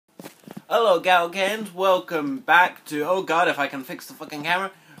Hello, Galgans. Welcome back to... Oh god, if I can fix the fucking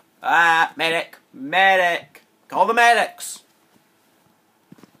camera. Medic. Medic. Call the medics.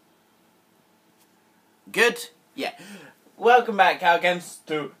 Good? Yeah. Welcome back, Galgans,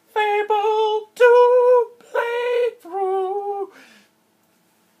 to Fable 2 Playthrough.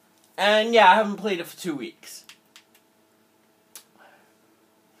 And yeah, I haven't played it for 2 weeks.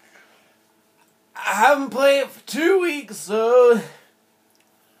 I haven't played it for 2 weeks, so...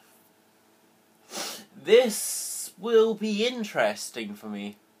 This will be interesting for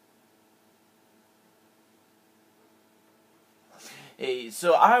me. Hey,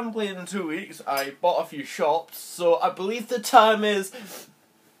 so I haven't played in 2 weeks. I bought a few shops, so I believe the term is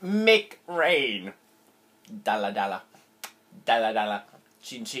make rain. Dalla dalla. Dalla dalla.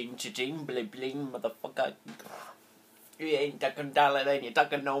 Chin chin chin chin bling bling motherfucker. You ain't talking dollar then you're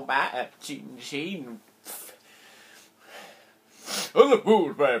talking no matter. Chin chin. On the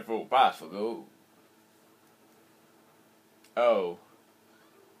food bad for pass for go. Oh.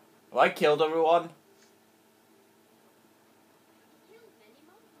 Have I killed everyone?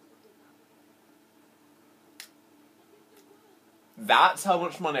 That's how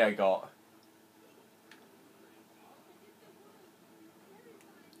much money I got.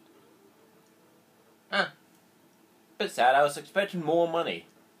 Bit sad, I was expecting more money.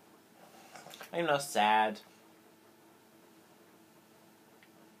 I'm not sad.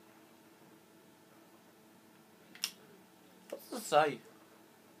 What's it say?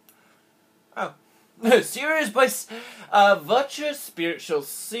 Oh. Serious virtuous, spiritual,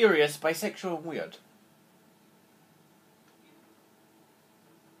 serious, bisexual, and weird.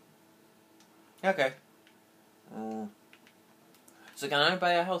 Okay. So can I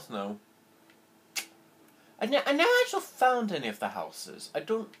buy a house now? I never actually found any of the houses. I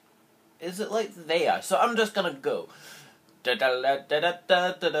don't... Is it like there? So I'm just gonna go. Da da da da da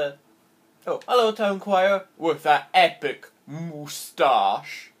da da da. Oh, hello, town crier with that epic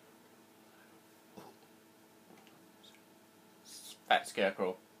moustache. Fat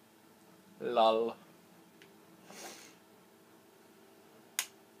scarecrow. Lol.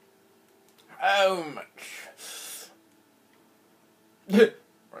 How much?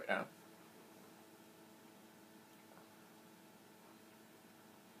 Right now.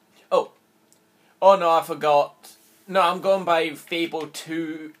 Oh no, I forgot. No, I'm going by Fable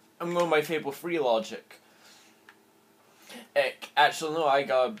 2. I'm going by Fable 3 logic. Actually, no, I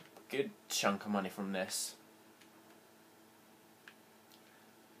got a good chunk of money from this.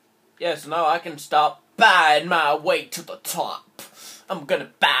 Yeah, so now I can start buying my way to the top. I'm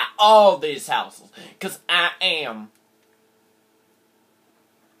gonna buy all these houses, cause I am.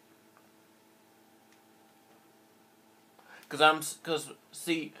 Cause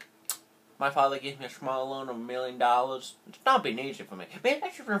see, my father gave me a small loan of $1 million. It's not been easy for me. Man,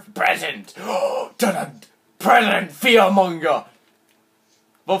 I should run for president. President fearmonger.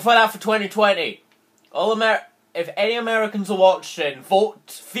 Vote for that for 2020. If any Americans are watching, vote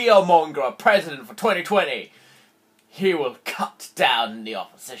fearmonger president for 2020. He will cut down the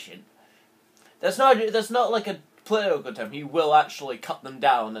opposition. That's not like a political term. He will actually cut them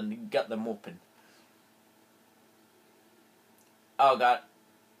down and get them open. Oh god.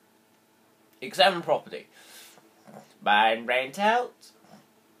 Examine property. Buy and rent out.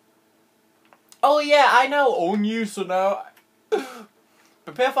 Oh yeah, I now own you, so now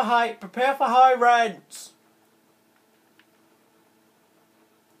prepare for high rents.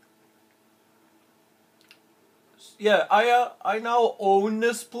 Yeah, I now own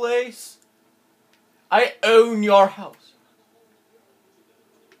this place. I own your house.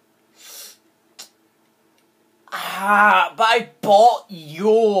 But I bought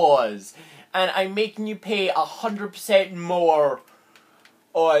yours. And I'm making you pay 100% more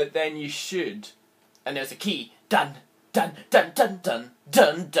than you should. And there's a key. Done. Done. Done. Done. Done.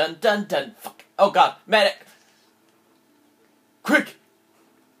 Done. Done. Done. Done. Fuck. Oh god. Medic. Quick.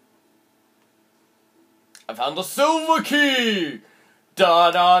 I found the silver key.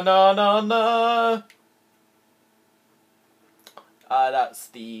 Da da da da da. That's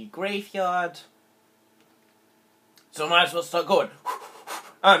the graveyard. So I might as well start going.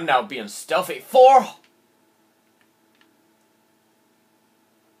 I'm now being stealthy. 4.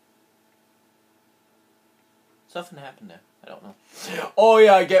 Something happened there. I don't know. Oh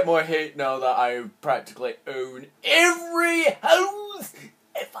yeah, I get more hate now that I practically own every house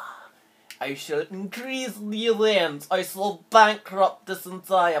ever. I should increase the lands. I shall bankrupt this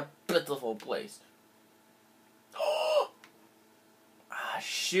entire pitiful place.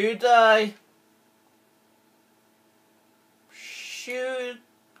 Should I?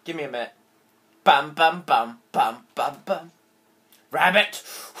 Give me a minute. Bam, bam, bam, bam, bam, bam. Rabbit!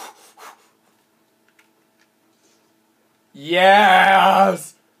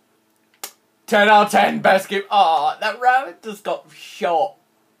 Yes! 10 out of 10, best game. Oh, that rabbit just got shot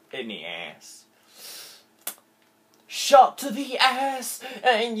in the ass. Shot to the ass,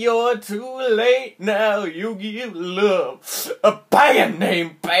 and you're too late now. You give love a bad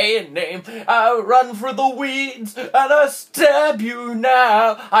name, bad name. I run through the weeds and I stab you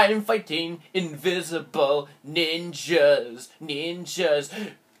now. I'm fighting invisible ninjas, ninjas.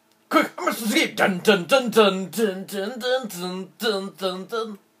 Quick, I must escape. Dun dun dun dun dun dun dun dun dun dun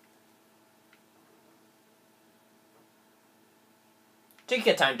dun. Take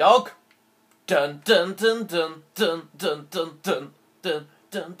your time, dog. Dun dun dun dun dun dun dun dun dun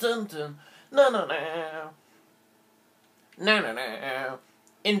dun dun dun. No no no. No no no.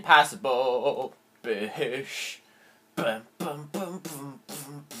 Impassable bish. Bum bum bum bum bum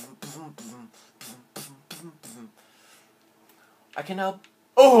bum bum bum bum bum. I can help.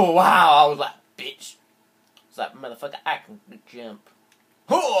 Oh wow! I was like, bitch. Was that motherfucker? I can jump.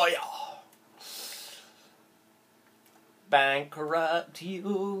 Oh yeah. Bankrupt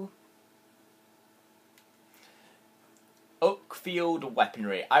you. Oakfield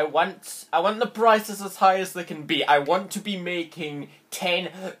weaponry. I want the prices as high as they can be. I want to be making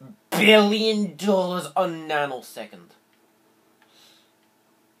 $10 billion on nanosecond.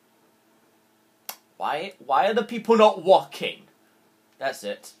 Why are the people not walking? That's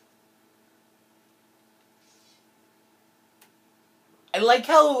it. I like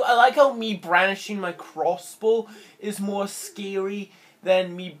how me brandishing my crossbow is more scary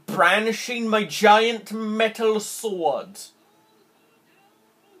than me brandishing my giant metal sword.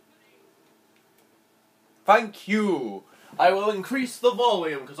 Thank you. I will increase the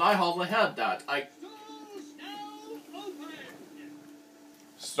volume because I hardly had that.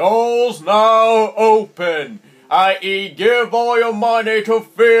 Stores now open. I.e. give all your money to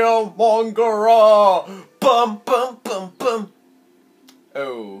fearmonger. Bum bum bum bum.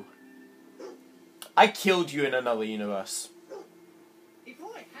 Oh. I killed you in another universe. If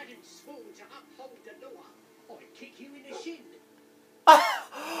I hadn't sworn to uphold the law, I'd kick you in the shin.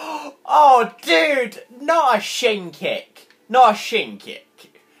 Oh, dude! Not a shin kick. Not a shin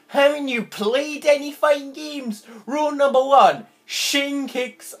kick. Haven't you played any fighting games? Rule number 1. Shin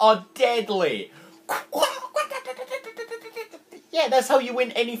kicks are deadly. Yeah, that's how you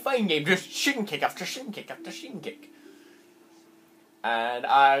win any fighting game. Just shin kick after shin kick after shin kick. And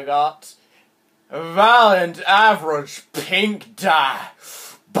I got Valiant Average Pink Die.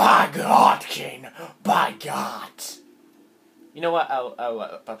 By God, King. By God. You know what?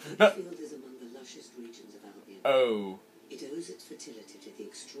 The field is among the lushest regions of Albion. Oh. It owes its fertility to the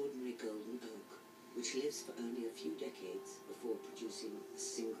extraordinary golden oak, which lives for only a few decades before producing a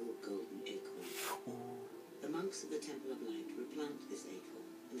single golden acorn. The monks of the Temple of Light replant this acorn,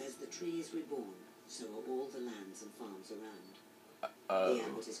 and as the tree is reborn, so are all the lands and farms around. The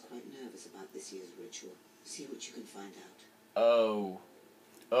abbot is quite nervous about this year's ritual. See what you can find out. Oh.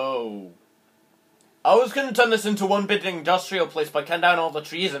 Oh. I was going to turn this into one big industrial place by cutting down all the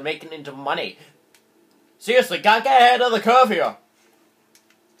trees and making it into money. Seriously, gotta get ahead of the curve here.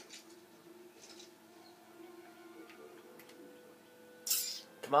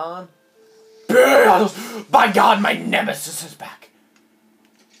 Come on. By God, my nemesis is back.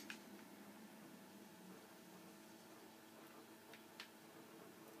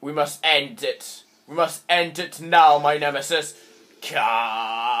 We must end it. We must end it now, my nemesis.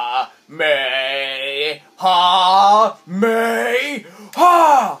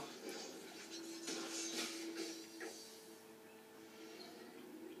 Ka-me-ha-me-ha!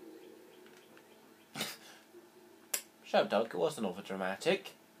 Shut up, Doug. It wasn't over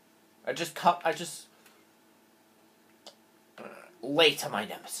dramatic. Later, my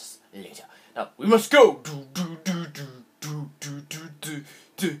nemesis. Later. Now, we must go.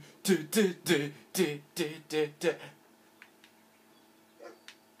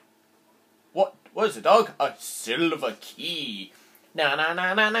 What is it, dog? A silver key. Na na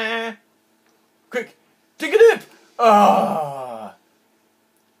na na na. Quick, take a dip. Ah.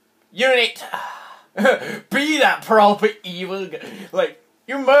 Unit. Be that proper evil guy. Like,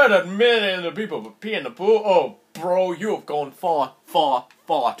 you murdered millions of people but pee in the pool? Oh, bro, you have gone far, far,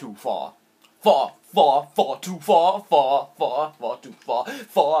 far too far. Far, far, far too far, far, far, far too far,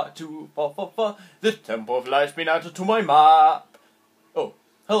 far too far, far, far. The Temple of Light's been added to my map. Oh,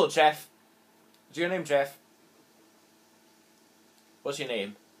 hello, Jeff. What's your name, Jeff? What's your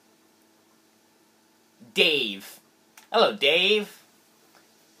name? Dave. Hello, Dave.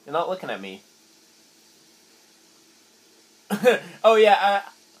 You're not looking at me. Oh, yeah,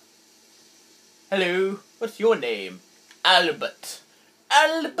 hello. What's your name? Albert.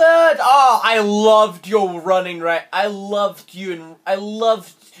 Albert! Oh, I loved your running right. I loved you and I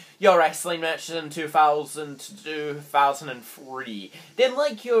loved your wrestling matches in 2000 to 2003. Didn't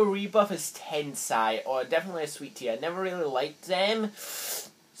like your rebuff as Tensai or definitely a Sweet Tea. I never really liked them.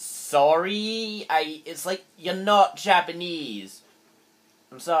 Sorry. It's like you're not Japanese.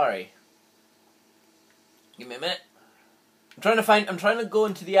 I'm sorry. Give me a minute. I'm trying to go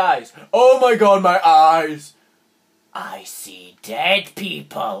into the eyes. Oh my god, my eyes! I see dead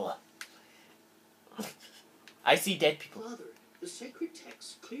people. I see dead people. Father, the sacred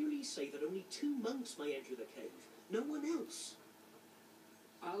texts clearly say that only 2 monks may enter the cave. No one else.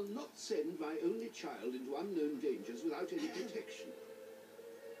 I'll not send my only child into unknown dangers without any protection.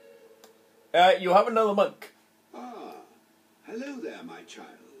 You have another monk. Ah, hello there, my child.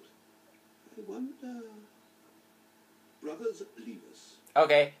 I wonder... Brothers, leave us.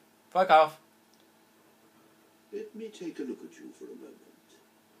 Okay, fuck off. Let me take a look at you for a moment.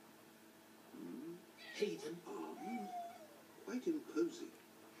 Heathen. Quite imposing.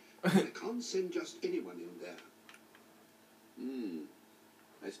 I can't send just anyone in there.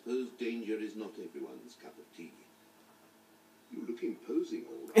 I suppose danger is not everyone's cup of tea. You look imposing,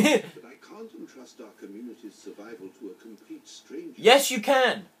 all right, but I can't entrust our community's survival to a complete stranger. Yes, you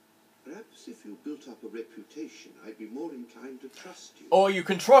can. Perhaps if you built up a reputation, I'd be more inclined to trust you. Or you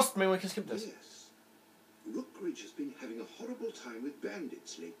can trust me, we can skip this. Yes. Rookridge has been having a horrible time with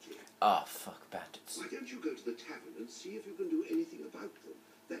bandits lately. Ah, fuck bandits. Why don't you go to the tavern and see if you can do anything about them?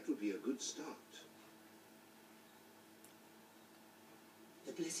 That would be a good start.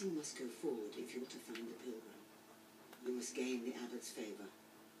 The blessing must go forward if you're to find the pilgrim. You must gain the abbot's favour.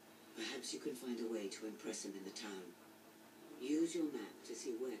 Perhaps you can find a way to impress him in the town. Use your map to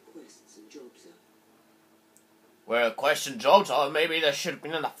see where quests and jobs are. Where question jobs are, maybe there should have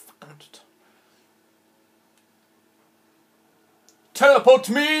been in the fucking... Teleport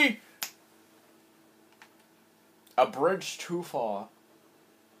to me! A bridge too far.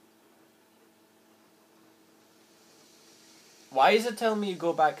 Why is it telling me you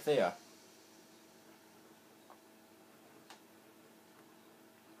go back there?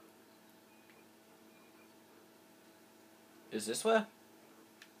 Is this where?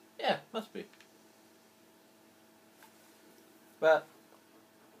 Yeah, must be. But...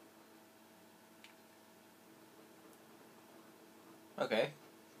 okay.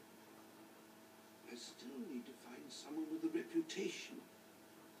 I still need to find someone with a reputation.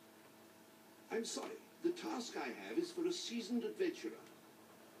 I'm sorry, the task I have is for a seasoned adventurer.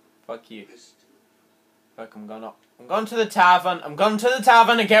 Fuck you. I still... Fuck, I'm going to the tavern. I'm going to the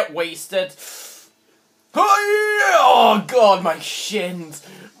tavern and get wasted. Oh god, my shins.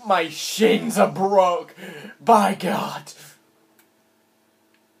 My shins are broke. By god.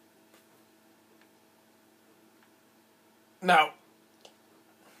 Now.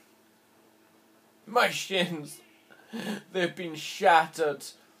 My shins. They've been shattered.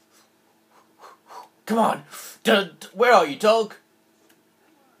 Come on. Where are you, dog?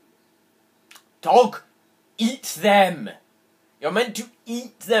 Dog? Eat them. You're meant to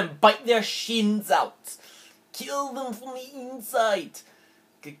eat them. Bite their shins out. Kill them from the inside.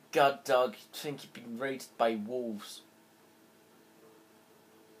 Good god, dog. You think you've been raided by wolves.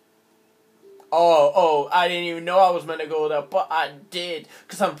 Oh, I didn't even know I was meant to go there, but I did.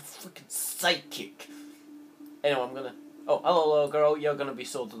 Because I'm freaking psychic. Anyway, I'm gonna... oh, hello, little girl. You're gonna be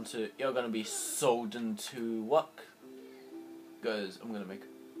sold into what? Because I'm gonna make...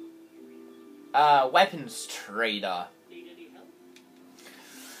 weapons trader. Need any help?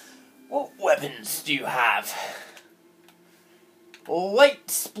 What weapons do you have?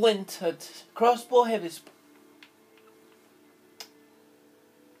 Light splintered. Crossbow, heavy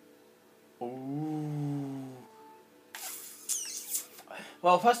Ooh.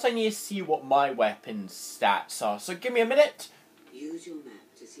 Well, first I need to see what my weapons stats are. So give me a minute. Use your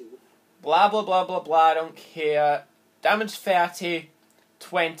map to see what... Blah, blah, blah, blah, blah. I don't care. Damage 30.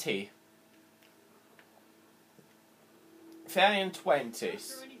 20. 30 and 20. After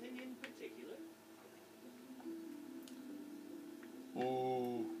anything in particular?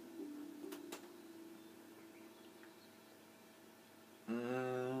 Ooh.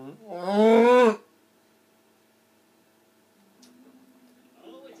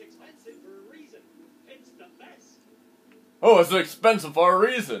 Oh, it's expensive for a reason. It's the best. Oh, it's expensive for a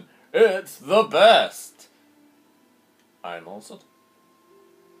reason. It's the best. I'm also...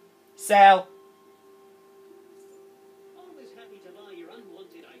 sell. Always happy to buy your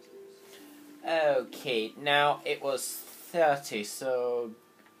unwanted items. Okay, now it was 30, so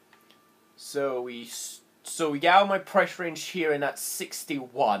we get out of my price range here, and that's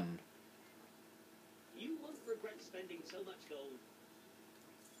 61. You won't regret spending so much gold.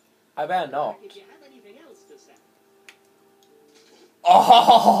 I better not. If you have anything else to say.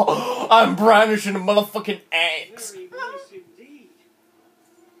 Oh, I'm brandishing a motherfucking axe. Very nice indeed.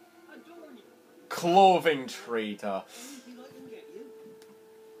 Adorn you. Clothing trader. Anything I can get you?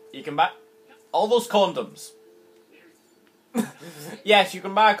 You can buy all those condoms. Yes, you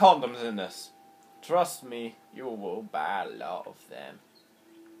can buy condoms in this. Trust me, you will buy a lot of them.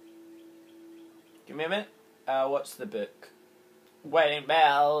 Give me a minute. What's the book? Wedding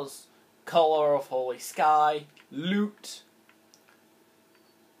bells, color of holy sky, loot.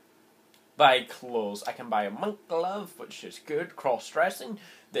 Buy clothes. I can buy a monk glove, which is good. Cross-dressing.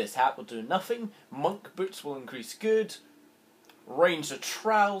 This hat will do nothing. Monk boots will increase good. Ranger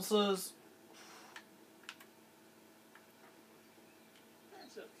trousers.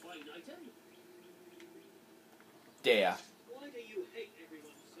 That's a fine item. There. Why do you hate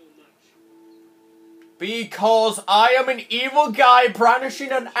everyone so much? Because I am an evil guy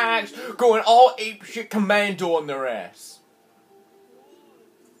brandishing an axe, going all apeshit commando on their ass.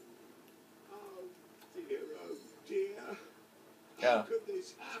 Oh dear, oh dear. Yeah. How could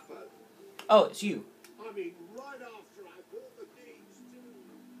this happen? Oh, it's you. I mean, right after I bought the deeds to...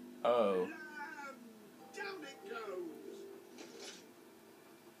 Oh. Down it goes.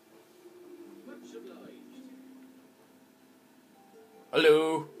 Much obliged.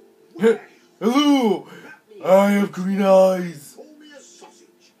 Hello. Well, Hello. that I have green eyes. call me a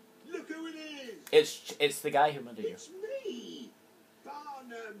sausage. Look who it is. It's the guy who murdered you. It's me,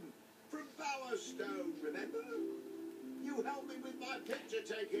 Barnum, from Bowerstone, remember? You helped me with my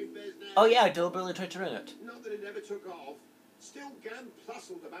picture-taking business. Oh yeah, I deliberately tried to ruin it. Not that it ever took off. Still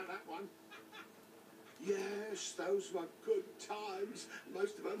gan-plussled about that one. Yes, those were good times.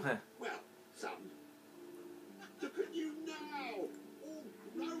 Most of them. Huh. Well, some. Look at you now. All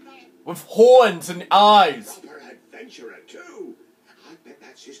grown up. With horns and eyes. Proper adventurer, too. I bet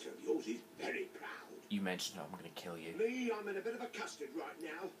that sister of yours is very proud. You mentioned I'm gonna kill you. Me, I'm in a bit of a custard right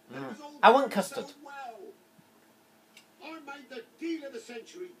now. It was all I want going custard. so well. I made the deal of the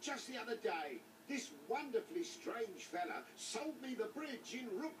century just the other day. This wonderfully strange fella sold me the bridge in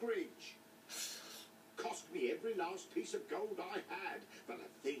Rookridge. Cost me every last piece of gold I had, but a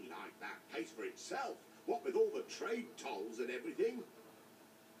thing like that pays for itself. What with all the trade tolls and everything.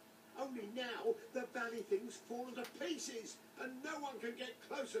 Only now, the valley thing's fallen to pieces, and no one can get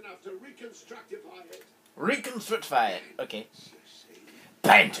close enough to reconstructify it. Reconstructify it. Okay. You see,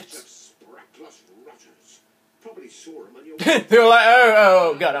 Bandits. bunch of spreckless rotters. Probably saw them on your... They were like,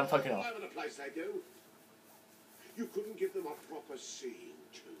 oh god, I'm fucking All off. over the place they do. You couldn't give them a proper seeing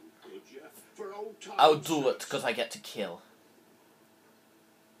to, could you? For old times. I'll do it because I get to kill.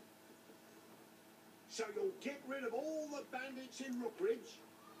 So you'll get rid of all the bandits in Rookridge?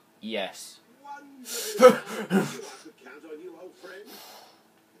 Yes. Wonderful. I could count on you, old friend.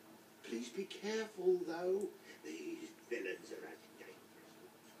 Please be careful, though. These villains are as dangerous.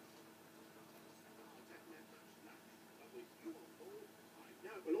 But with you on board, I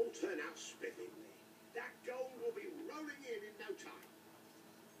know it will all turn out spiffingly. That gold will be rolling in no time.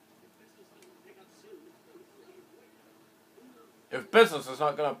 If business doesn't pick up soon, If business is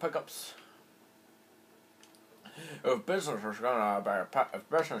not gonna pick up, if business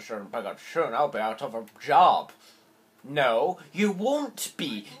shouldn't pick up soon, I'll be out of a job. No, you won't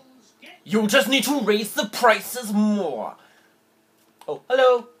be. You'll just need to raise the prices more. Oh,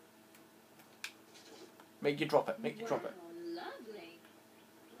 hello. Make you drop it. Make you drop it. Lovely.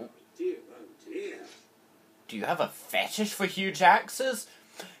 Oh dear, oh dear. Do you have a fetish for huge axes?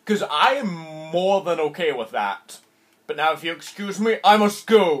 Because I am more than okay with that. But now, if you excuse me, I must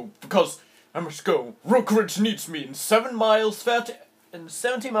go. Because I must go. Rookridge needs me in 70 miles, but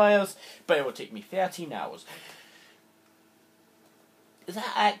it will take me 13 hours. Is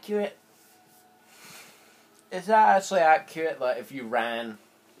that accurate? Is that actually accurate? Like, if you ran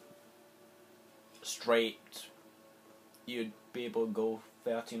straight, you'd be able to go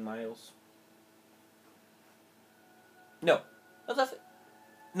 13 miles? No.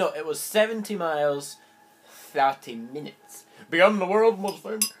 No, it was 70 miles, 30 minutes. Beyond the world,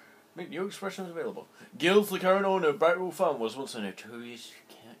 Muslim. Make new expressions available. Gilles, the current owner of Bright Road Farm, was once a notorious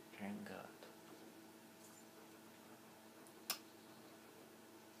cat god.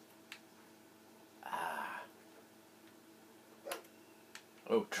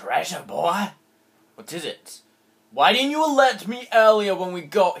 Oh, treasure, boy. What is it? Why didn't you alert me earlier when we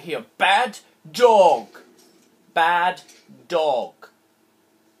got here? Bad dog. Bad dog.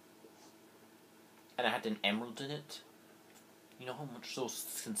 And I had an emerald in it. You know how much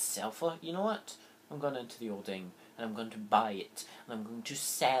those can sell for? You know what? I'm going into the old inn and I'm going to buy it and I'm going to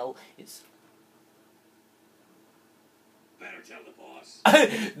sell its... better tell the boss.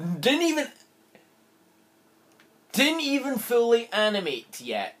 Didn't even fully animate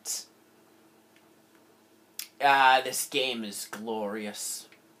yet. This game is glorious.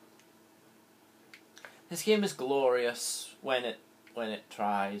 This game is glorious when it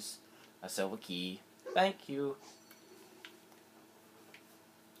tries. A silver key. Thank you.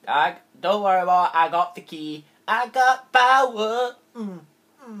 Don't worry about it. I got the key. I got power.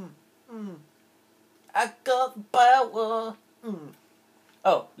 I got power.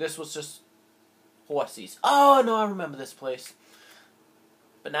 Oh, this was just horses. Oh no, I remember this place.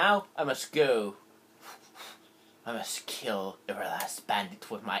 But now I must go. I must kill every last bandit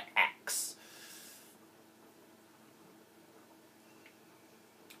with my axe.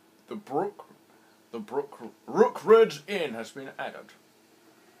 The Rookridge Inn has been added.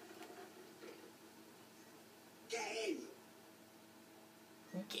 Get in!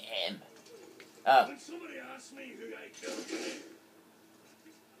 Get him. Oh. When somebody asks me who I killed today,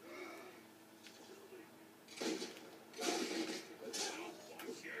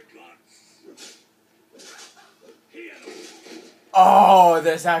 what's your guts? Here. Oh,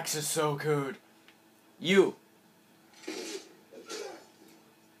 this axe is so good. You.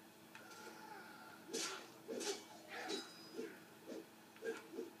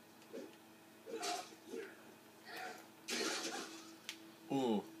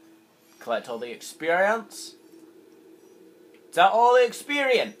 Ooh. Collect all the experience. Is that all the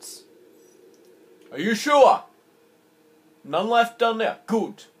experience? Are you sure? None left down there.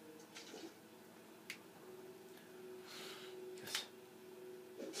 Good.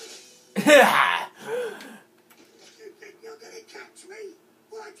 You think you're gonna catch me?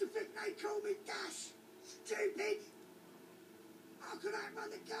 Why do you think they call me Dash? Stupid! How could I run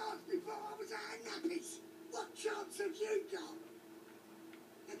the guards before I was out of nappies? What chance have you got?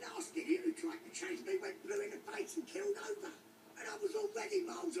 The last idiot who tried to chase me went blue in the face and killed over. And I was already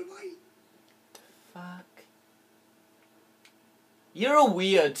miles away. Fuck. You're a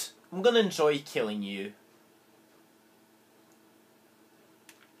weird. I'm gonna enjoy killing you.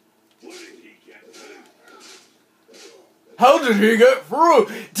 What did he get through? How did he get through?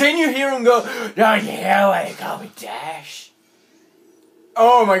 Didn't you hear him go, don't you hear what they call me Dash?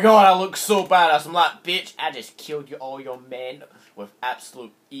 Oh my god, I look so badass. I'm like, bitch, I just killed you all your men with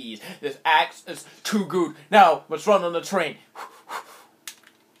absolute ease. This axe is too good. Now, let's run on the train.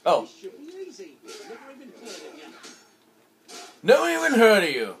 Oh. This should be easy. Never Never even heard of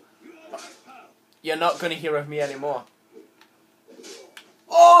you. even heard of you. You're not gonna hear of me anymore.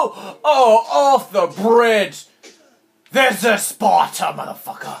 Oh! Oh, off the bridge! This is Sparta,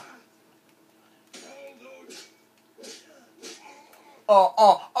 motherfucker!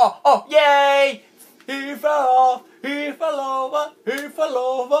 Oh, yay! He fell off, he fell over, he fell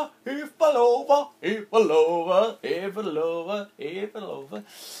over, he fell over, he fell over, he fell over, he fell over.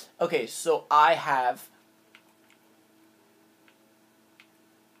 Okay, so I have...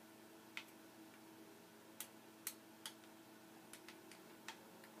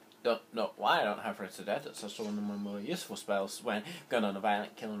 Don't know why I don't have Red Dead. It's just one of my more useful spells when going on a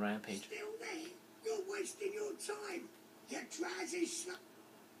violent killing rampage. Still there? You're wasting your time. You drowsy slut.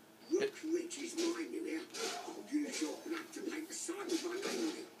 Rookridge is mine, you hear? I'll use your blood to make the sign with my name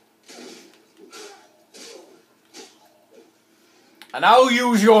on it. And I'll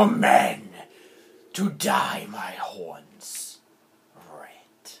use your men to dye my horns red.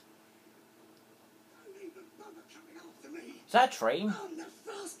 Don't even bother coming after me. Is that a train? I'm the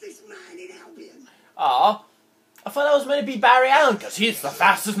fastest man in Albion. Ah, I thought that was meant to be Barry Allen because he's the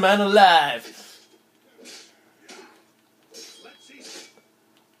fastest man alive. Let's see.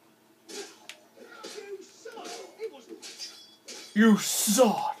 You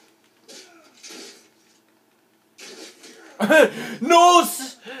sod. No,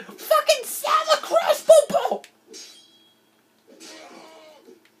 fucking Santa crossbow bolt.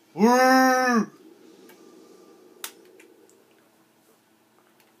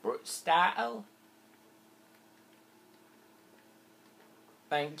 Brute style.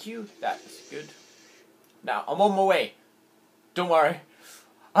 Thank you. That's good. Now I'm on my way. Don't worry.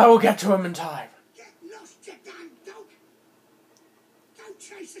 I will get to him in time. Get lost, you damn dog. Don't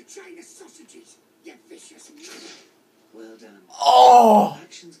chase a chain of sausages, you vicious man. Well done. Oh!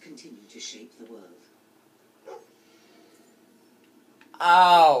 Actions continue to shape the world.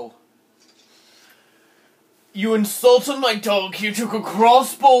 Ow. You insulted my dog. You took a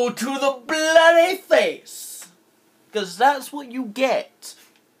crossbow to the bloody face. Because that's what you get.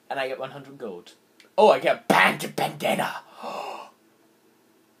 And I get 100 gold. Oh, I get bandit bandana.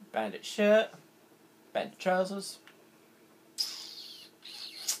 Bandit shirt. Bandit trousers.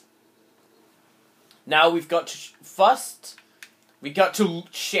 Now we've got to first, we got to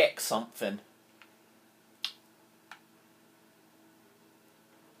check something.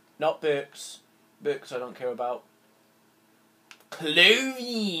 Not books. Books I don't care about.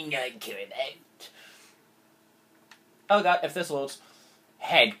 Clothing I care about. Oh god, if this loads.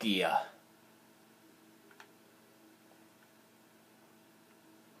 Headgear.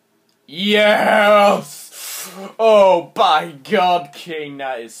 Yes! Oh, by God, King,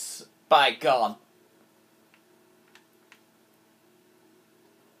 that is... By God.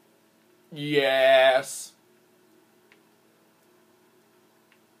 Yes.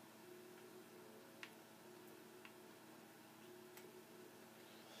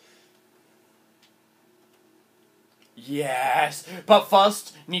 Yes. But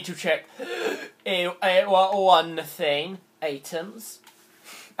first, need to check one thing. Items.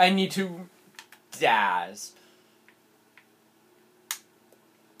 I need to... Daz.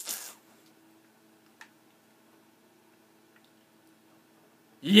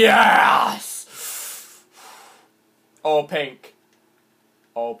 Yes! All pink.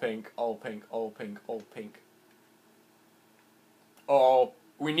 All pink, all pink, all pink, all pink. Oh,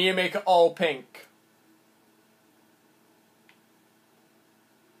 we need to make it all pink.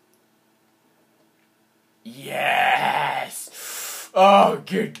 Yes! Oh,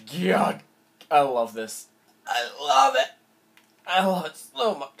 good God. I love this. I love it. I love it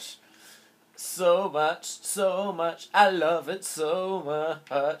so much. So much, so much. I love it so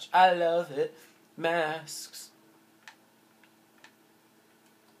much. I love it. Masks.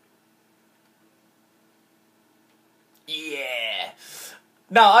 Yeah.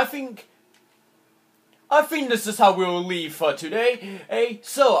 Now, I think this is how we'll leave for today.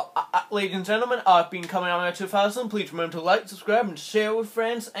 So, ladies and gentlemen, I've been coming on at 2000. Please remember to like, subscribe, and share with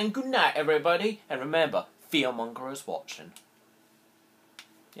friends. And good night, everybody. And remember, Fearmonger is watching.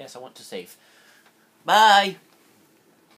 Yes, I want to save. Bye.